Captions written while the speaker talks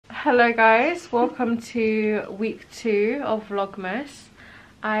Hello guys, welcome to week 2 of Vlogmas.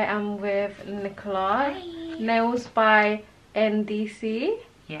 I am with Nicola. Hi. Nails by NDC.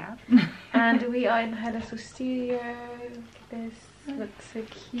 Yeah. And we are in her little studio. Look at this. Looks so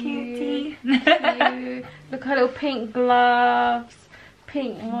cute. Cute. Look at her little pink gloves.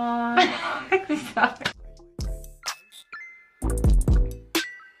 Pink one. Sorry.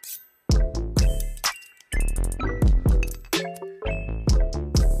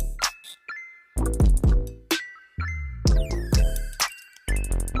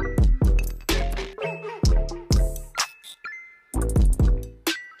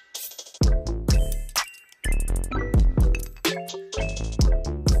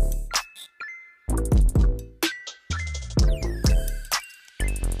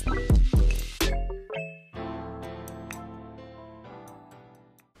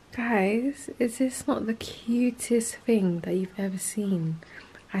 Guys, is this not the cutest thing that you've ever seen?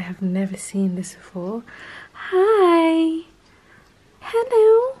 I have never seen this before. Hi.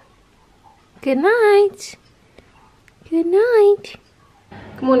 Hello. Good night. Good night.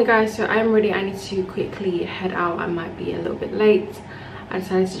 Good morning guys, so I'm ready. I need to quickly head out. I might be a little bit late. I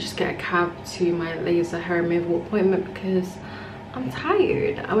decided to just get a cab to my laser hair removal appointment because I'm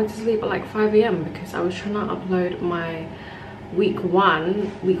tired. I went to sleep at like 5 AM because I was trying to upload my week one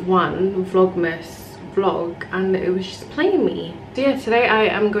Vlogmas vlog and it was just playing me. So yeah, today I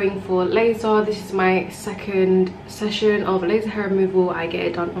am going for laser. This is my second session of laser hair removal. I get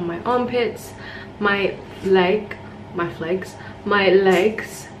it done on my armpits, my legs,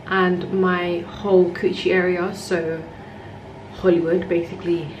 and my whole coochie area. So Hollywood,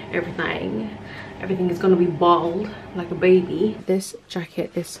 basically everything is gonna be bald like a baby. This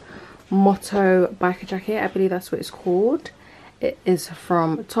jacket, this Motto biker jacket, I believe that's what it's called. It is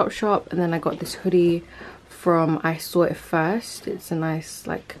from Topshop, and then I got this hoodie from I Saw It First. It's a nice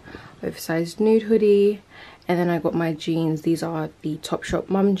like oversized nude hoodie. And then I got my jeans. These are the Topshop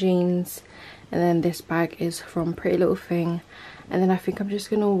mum jeans. And then this bag is from Pretty Little Thing. And then I think I'm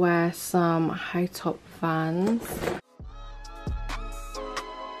just gonna wear some high top Vans.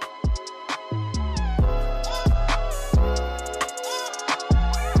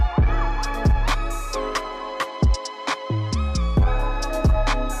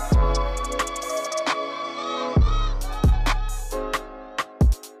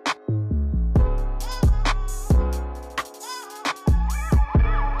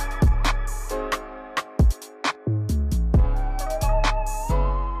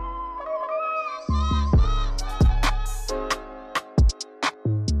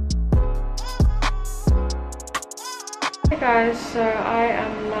 Guys, so I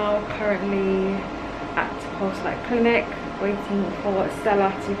am now currently at Clinic waiting for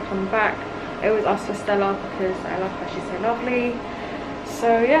Stella to come back. I always ask for Stella because I love her, she's so lovely.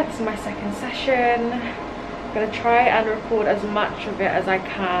 So yeah, this is my second session. I'm gonna try and record as much of it as I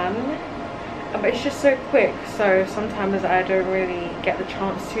can, but it's just so quick, so sometimes I don't really get the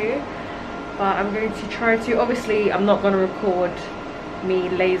chance to, but I'm going to try to. Obviously I'm not going to record me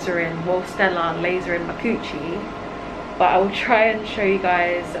lasering, well, Stella lasering my coochie, but I will try and show you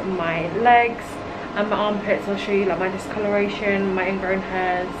guys my legs and my armpits. I'll show you like my discoloration, my ingrown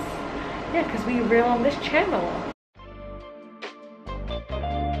hairs. Yeah, because we real on this channel.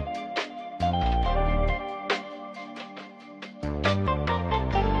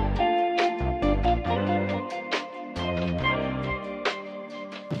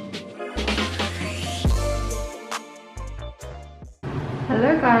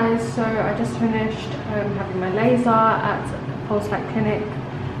 Hello guys, so I just finished having my laser at Clinic.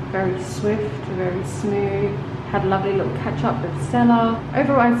 Very swift, very smooth. Had a lovely little catch up with Stella.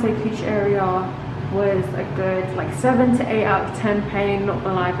 Overall I'd say coochie area was a good like 7 to 8 out of 10 pain. Not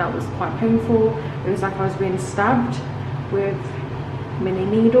gonna lie, that was quite painful. It was like I was being stabbed with mini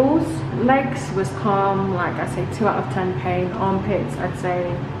needles. Legs was calm, like I say 2 out of 10 pain. Armpits I'd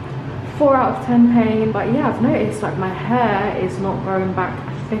say 4 out of 10 pain. But yeah, I've noticed like my hair is not growing back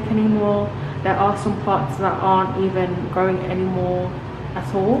thick anymore. There are some parts that aren't even growing anymore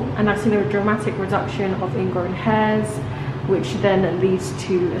at all, and I've seen a dramatic reduction of ingrown hairs, which then leads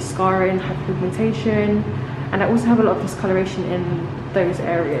to a scarring, hyperpigmentation, and I also have a lot of discoloration in those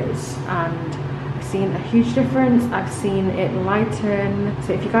areas, and I've seen a huge difference. I've seen it lighten.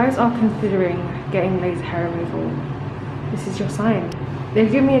 So if you guys are considering getting laser hair removal, this is your sign. They've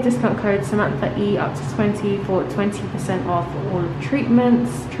given me a discount code Samanthae up to 20 for 20% off all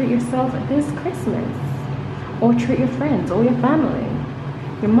treatments. Treat yourself this Christmas, or treat your friends or your family,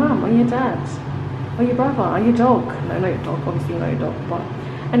 your mum or your dad or your brother or your dog. No, not your dog, obviously not your dog, but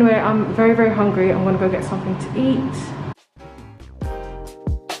anyway, I'm very hungry. I'm gonna go get something to eat.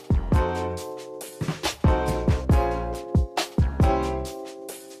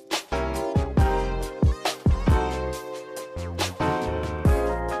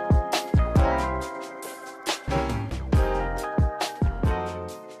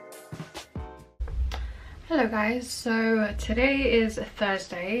 Hello guys, so today is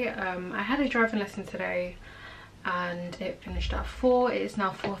Thursday. I had a driving lesson today and it finished at 4. It is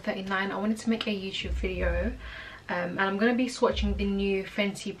now 4:39. I wanted to make a YouTube video and I'm going to be swatching the new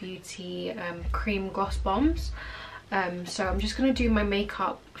Fenty Beauty cream gloss bombs. So I'm just going to do my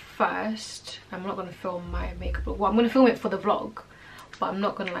makeup first. I'm not going to film my makeup, well, I'm going to film it for the vlog, but I'm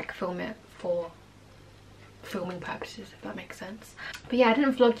not going to like film it for filming purposes, if that makes sense. But yeah, I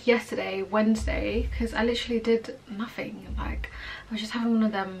didn't vlog yesterday, Wednesday, because I literally did nothing. Like, I was just having one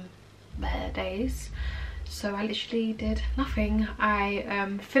of them bad days, so I literally did nothing.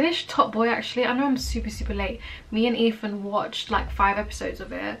 I finished Top Boy. Actually, I know I'm super late. Me and Ethan watched like 5 episodes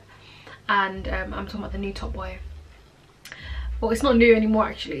of it, and I'm talking about the new Top Boy. Well, it's not new anymore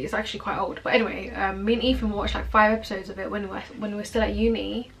actually, it's actually quite old, but anyway, me and Ethan watched like 5 episodes of it when we were still at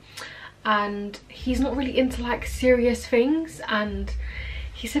uni. And he's not really into like serious things, and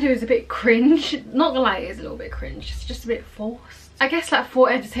he said it was a bit cringe. Not gonna lie, it is a little bit cringe. It's just a bit forced. I guess like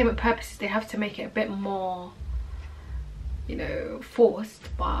for entertainment purposes they have to make it a bit more, you know, forced.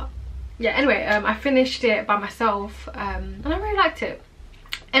 But yeah, anyway, I finished it by myself and I really liked it.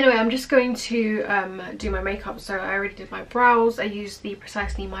 Anyway, I'm just going to do my makeup. So I already did my brows. I used the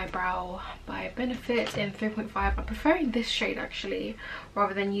Precisely My Brow by Benefit in 3.5. I'm preferring this shade actually,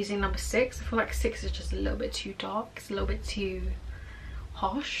 rather than using number 6. I feel like 6 is just a little bit too dark. It's a little bit too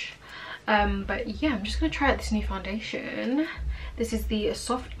harsh. But yeah, I'm just going to try out this new foundation. This is the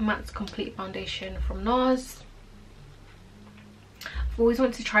Soft Matte Complete Foundation from NARS. I've always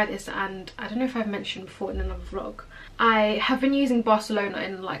wanted to try this, and I don't know if I've mentioned before in another vlog, I have been using Barcelona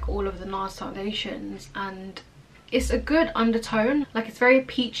in like all of the NARS foundations, and it's a good undertone. Like, it's very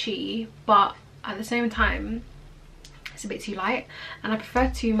peachy, but at the same time it's a bit too light, and I prefer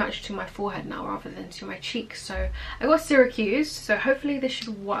to match to my forehead now rather than to my cheeks. So I got Syracuse, so hopefully this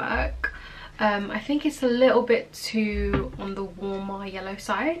should work. I think it's a little bit too on the warmer yellow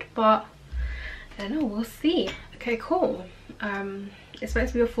side, but I don't know, we'll see. Okay, cool. It's meant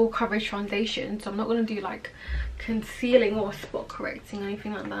to be a full coverage foundation, so I'm not going to do like concealing or spot correcting or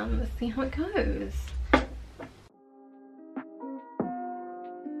anything like that. Let's see how it goes.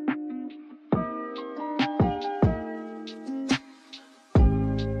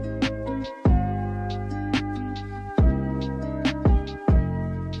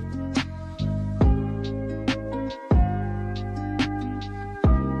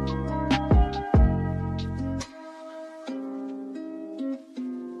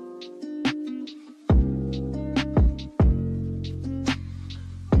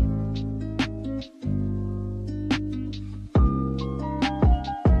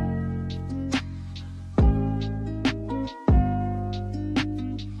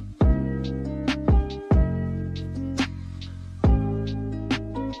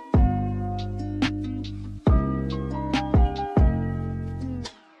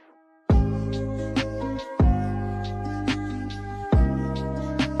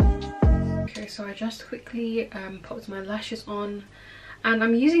 So I just quickly popped my lashes on, and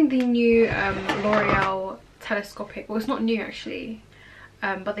I'm using the new L'Oreal telescopic, well, it's not new actually,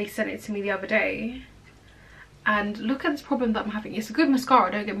 but they sent it to me the other day. And look at this problem that I'm having. It's a good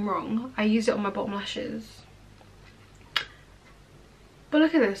mascara, don't get me wrong. I use it on my bottom lashes, but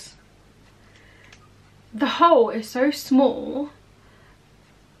look at this. The hole is so small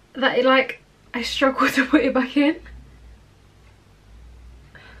that it, like, I struggle to put it back in.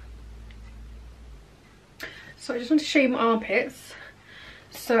 So I just want to show you my armpits.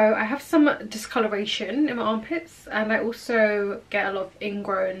 So I have some discoloration in my armpits, and I also get a lot of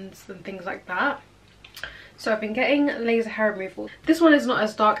ingrowns and things like that. So I've been getting laser hair removal. This one is not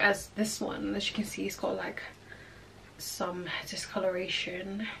as dark as this one. As you can see, it's got like some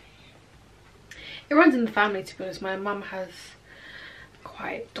discoloration. It runs in the family, to be honest. My mum has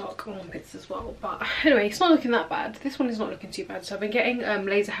quite dark armpits as well, but anyway, it's not looking that bad. This one is not looking too bad. So I've been getting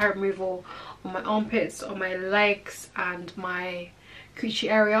laser hair removal on my armpits, on my legs and my coochie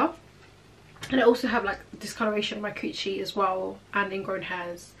area, and I also have like discoloration on my coochie as well, and ingrown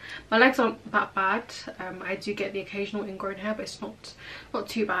hairs. My legs aren't that bad. I do get the occasional ingrown hair, but it's not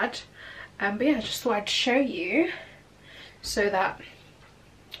too bad. But yeah, I just thought I'd show you so that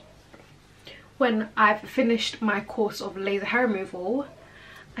when I've finished my course of laser hair removal,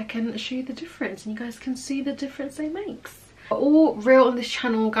 I can show you the difference and you guys can see the difference it makes. We're all real on this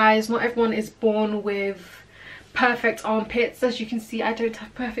channel, guys. Not everyone is born with perfect armpits. As you can see, I don't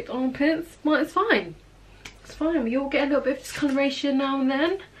have perfect armpits, but it's fine. It's fine. We all get a little bit of discoloration now and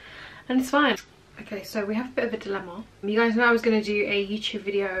then, and it's fine. Okay, so we have a bit of a dilemma. You guys know I was going to do a YouTube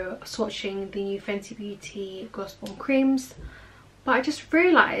video swatching the new Fenty Beauty Gloss Bomb creams, but I just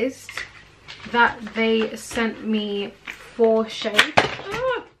realised that they sent me 4 shades.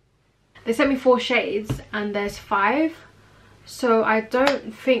 They sent me 4 shades and there's 5. So I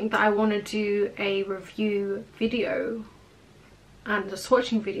don't think that I want to do a review video and a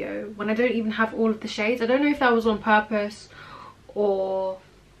swatching video when I don't even have all of the shades. I don't know if that was on purpose or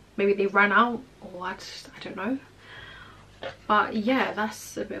maybe they ran out, or I don't know. But yeah,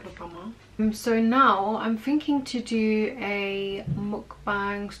 that's a bit of a bummer. So now I'm thinking to do a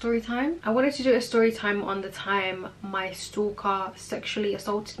mukbang story time. I wanted to do a story time on the time my stalker sexually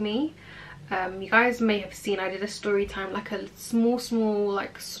assaulted me. You guys may have seen I did a story time, like a small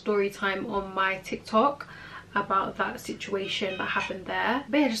like story time on my TikTok about that situation that happened there.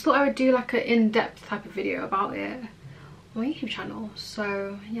 But yeah, I just thought I would do like an in-depth type of video about it on my YouTube channel.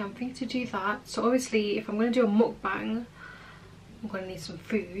 So yeah, I'm thinking to do that. So obviously if I'm going to do a mukbang, I'm going to need some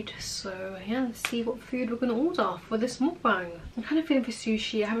food. So yeah, let's see what food we're going to order for this mukbang. I'm kind of feeling for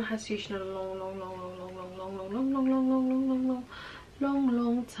sushi. I haven't had sushi in a long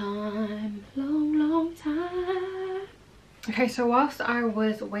time. Okay, so whilst I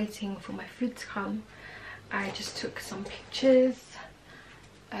was waiting for my food to come, I just took some pictures.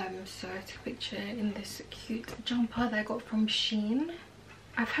 So I took a picture in this cute jumper that I got from Shein.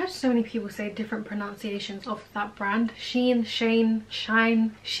 I've heard so many people say different pronunciations of that brand. Shein, Shane,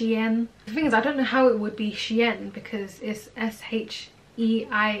 Shine, Shein. The thing is, I don't know how it would be Shein because it's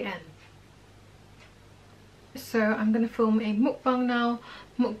S-H-E-I-N. So I'm gonna film a mukbang now.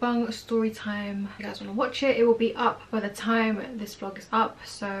 Mukbang story time. If you guys want to watch it, it will be up by the time this vlog is up.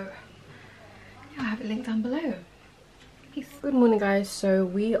 So yeah, I have a link down below. Peace. Good morning guys. So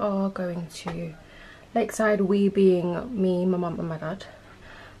we are going to Lakeside, we being me, my mum and my dad.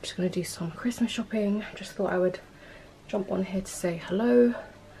 I'm just gonna do some Christmas shopping. Just thought I would jump on here to say hello,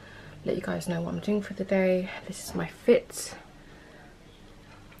 let you guys know what I'm doing for the day. This is my fit.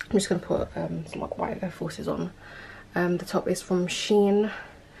 I'm just gonna put some like white Air Forces on. The top is from Shein.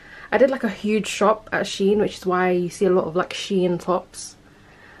 I did like a huge shop at Shein, which is why you see a lot of like Shein tops.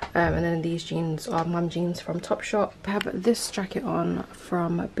 And then these jeans are mum jeans from Topshop. I have this jacket on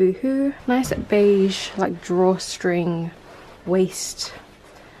from Boohoo. Nice beige like drawstring waist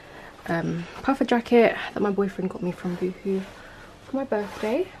puffer jacket that my boyfriend got me from Boohoo for my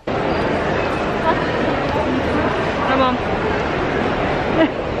birthday. Hi mum.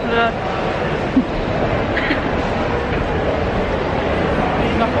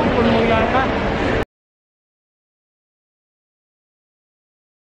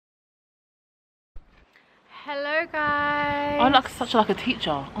 Hello guys. I look such like a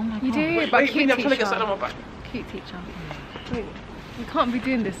teacher. Oh my god. You do, Wait, but wait, cute I'm trying to get teacher. something on my back. Cute teacher. Wait, you can't be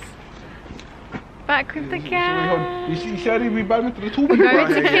doing this. Back with the gang. You see, Shady, we banged into the tall We're people going right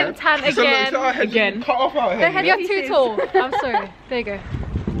to here, Kim Tan again. Again. Cut off our The head. head, you're too tall. I'm sorry. There you go.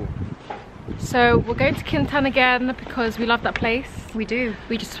 So we're going to Kim Tan again because we love that place. We do.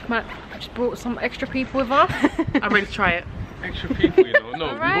 We just brought some extra people with us. I'm ready to try it. Extra people, you know. No,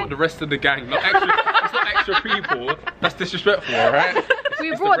 All we right. want the rest of the gang. Not extra. It's not extra people. That's disrespectful, alright?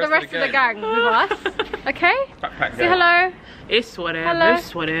 We brought the rest of the gang with us. Okay? Backpack Say gang. hello. It's whatever. Hello.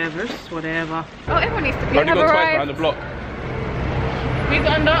 It's whatever. It's whatever. Oh, everyone needs to be. I've only Have gone twice arrived. behind the block. We've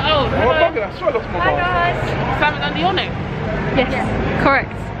got under. Oh, Oh, hello. bugger, I swear I lost my Hi ball. guys. Salmon under your name. Yes,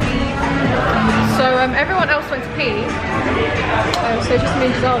 correct. So everyone else went to pee. So just me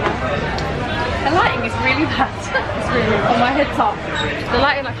and Giselle left. The lighting is really bad. It's really on my head top. The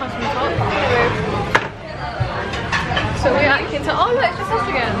lighting that comes from the top. So we're at Kinta. Oh look, it's just us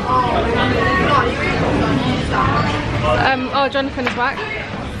again. Oh, Jonathan is back.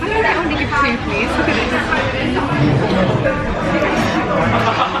 I only give 2, please.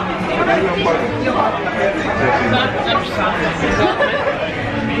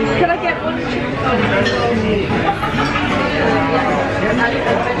 Can I get one?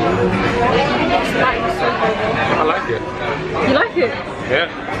 I like it. You like it? Yeah.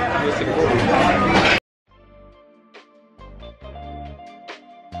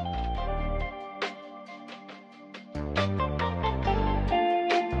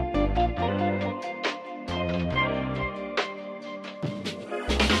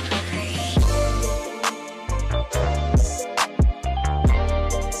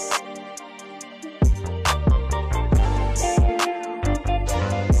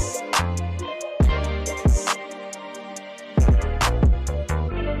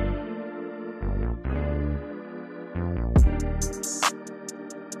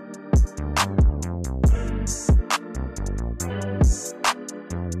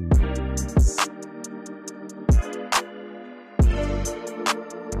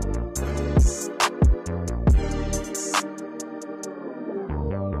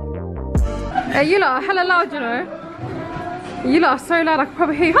 Hey, you lot are hella loud, you know. You lot are so loud, I can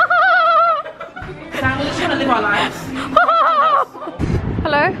probably hear you. Sam, we're just trying to live our lives.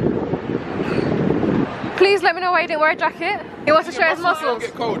 Hello? Please let me know why you didn't wear a jacket. He wants to show his muscles.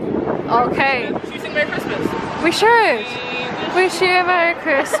 Get cold. Okay. Should we sing Merry Christmas? We should. Wish you a Merry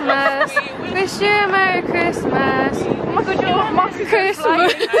Christmas. Wish you a Merry Christmas. Oh my god, your mask is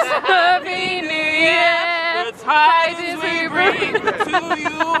Christmas. Happy New Year. The tidings we bring to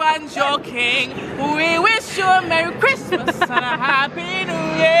you and your king. We wish you a Merry Christmas and a Happy New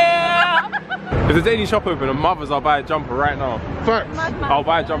Year. If there's any shop open and mothers, I'll buy a jumper right now. Facts. I'll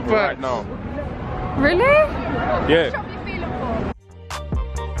buy a jumper right now. Really? Yeah.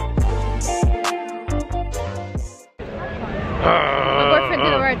 My boyfriend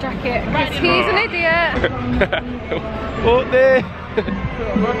didn't wear a jacket because he's an idiot. Oh, there.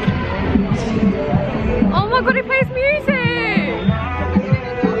 Oh my god, he plays music!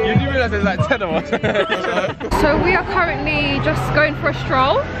 You do realise there's like 10 of us. So we are currently just going for a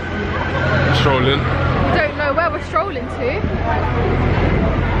stroll. Strolling. We don't know where we're strolling to.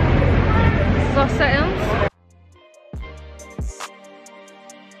 This is our settings.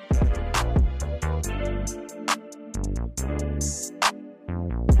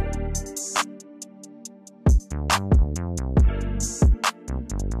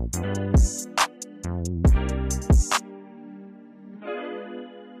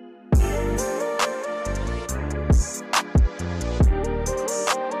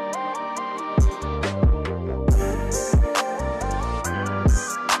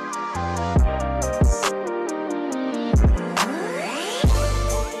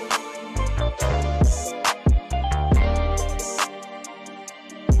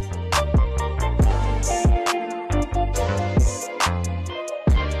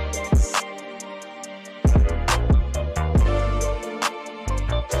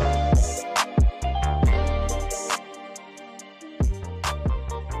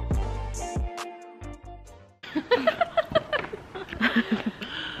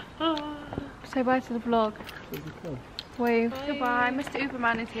 Say bye to the vlog. Wave. Goodbye, Mr.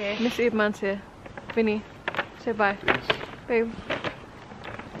 Uberman is here. Mr. Uberman's here. Vinny, say bye. Boom.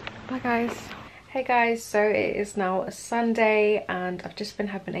 Bye guys. Hey guys, so it is now a Sunday and I've just been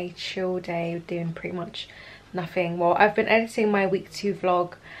having a chill day doing pretty much nothing. Well, I've been editing my week 2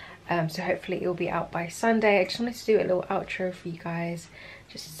 vlog, so hopefully it will be out by Sunday. I just wanted to do a little outro for you guys,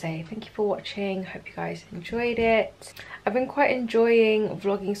 just to say thank you for watching. Hope you guys enjoyed it. I've been quite enjoying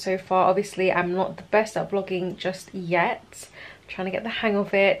vlogging so far. Obviously I'm not the best at vlogging just yet. I'm trying to get the hang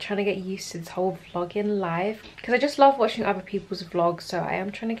of it, trying to get used to this whole vlogging life, because I just love watching other people's vlogs, so I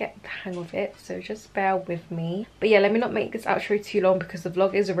am trying to get the hang of it, so just bear with me. But yeah, let me not make this outro too long because the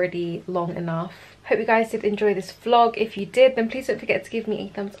vlog is already long enough. Hope you guys did enjoy this vlog. If you did, then please don't forget to give me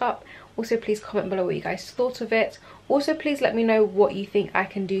a thumbs up. Also, please comment below what you guys thought of it. Also, please let me know what you think I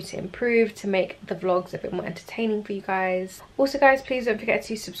can do to improve to make the vlogs a bit more entertaining for you guys. Also guys, please don't forget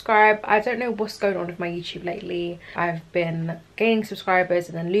to subscribe. I don't know what's going on with my YouTube lately. I've been gaining subscribers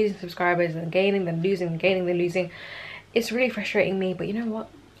and then losing subscribers and gaining, then losing, and gaining, then losing. It's really frustrating me, but you know what?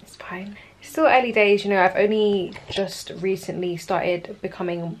 It's fine. It's still early days, you know. I've only just recently started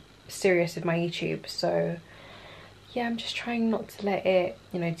becoming serious with my YouTube, so yeah, I'm just trying not to let it,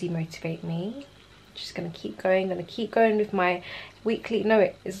 you know, demotivate me. Just gonna keep going with my weekly, no,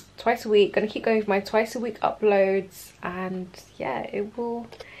 it is twice a week, gonna keep going with my twice a week uploads, and yeah, it will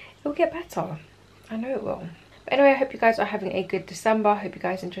get better. I know it will. But anyway, I hope you guys are having a good December. I hope you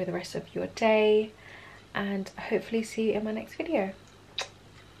guys enjoy the rest of your day, and hopefully see you in my next video.